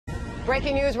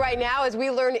Breaking news right now as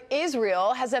we learn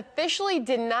Israel has officially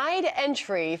denied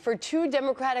entry for two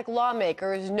Democratic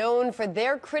lawmakers known for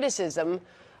their criticism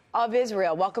of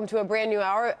Israel. Welcome to a brand new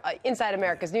hour inside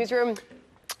America's Newsroom.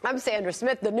 I'm Sandra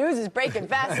Smith. The news is breaking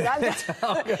fast, and I'm just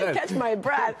catch my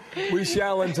breath. We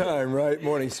shall in time, right?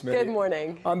 Morning, Smith. Good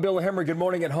morning. I'm Bill Hemmer. Good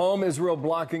morning at home. Israel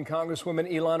blocking Congresswomen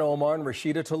Ilhan Omar and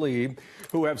Rashida Tlaib,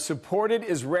 who have supported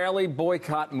Israeli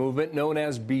boycott movement known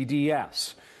as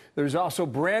BDS. There's also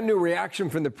brand new reaction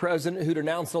from the president, who'd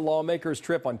announced the lawmakers'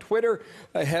 trip on Twitter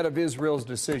ahead of Israel's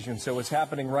decision. So it's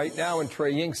happening right now, and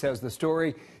Trey Yinks has the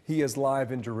story. He is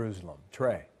live in Jerusalem.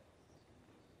 Trey.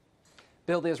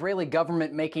 Bill, the Israeli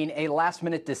government making a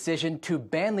last-minute decision to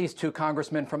ban these two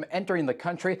congressmen from entering the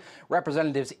country.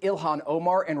 Representatives Ilhan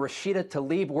Omar and Rashida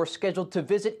Tlaib were scheduled to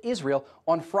visit Israel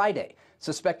on Friday.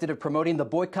 Suspected of promoting the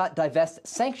Boycott, Divest,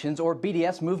 Sanctions, or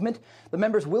BDS movement, the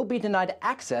members will be denied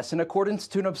access in accordance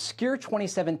to an obscure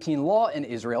 2017 law in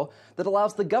Israel that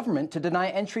allows the government to deny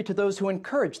entry to those who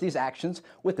encourage these actions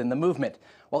within the movement.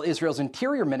 While Israel's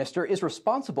interior minister is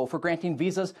responsible for granting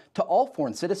visas to all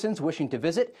foreign citizens wishing to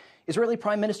visit, Israeli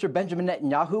Prime Minister Benjamin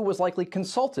Netanyahu was likely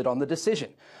consulted on the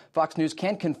decision. Fox News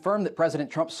can confirm that President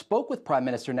Trump spoke with Prime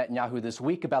Minister Netanyahu this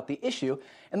week about the issue,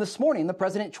 and this morning the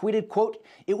president tweeted, quote,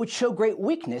 "It would show great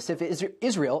weakness if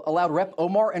Israel allowed Rep.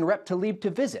 Omar and Rep. Tlaib to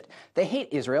visit. They hate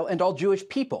Israel and all Jewish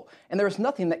people, and there is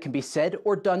nothing that can be said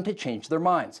or done to change their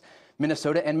minds.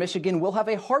 Minnesota and Michigan will have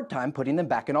a hard time putting them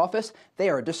back in office. They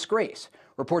are a disgrace."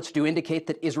 Reports do indicate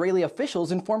that Israeli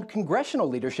officials informed congressional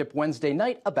leadership Wednesday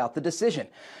night about the decision.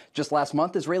 Just last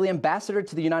month, Israeli ambassador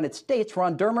to the United States,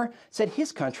 Ron Dermer, said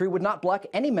his country would not block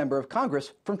any member of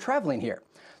Congress from traveling here.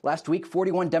 Last week,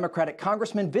 41 Democratic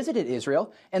congressmen visited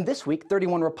Israel, and this week,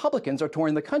 31 Republicans are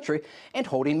touring the country and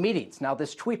holding meetings. Now,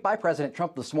 this tweet by President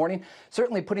Trump this morning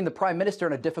certainly putting the prime minister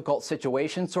in a difficult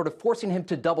situation, sort of forcing him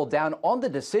to double down on the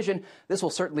decision. This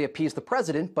will certainly appease the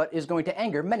president, but is going to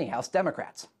anger many House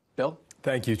Democrats. Bill?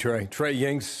 Thank you, Trey. Trey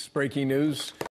Yinks, breaking news.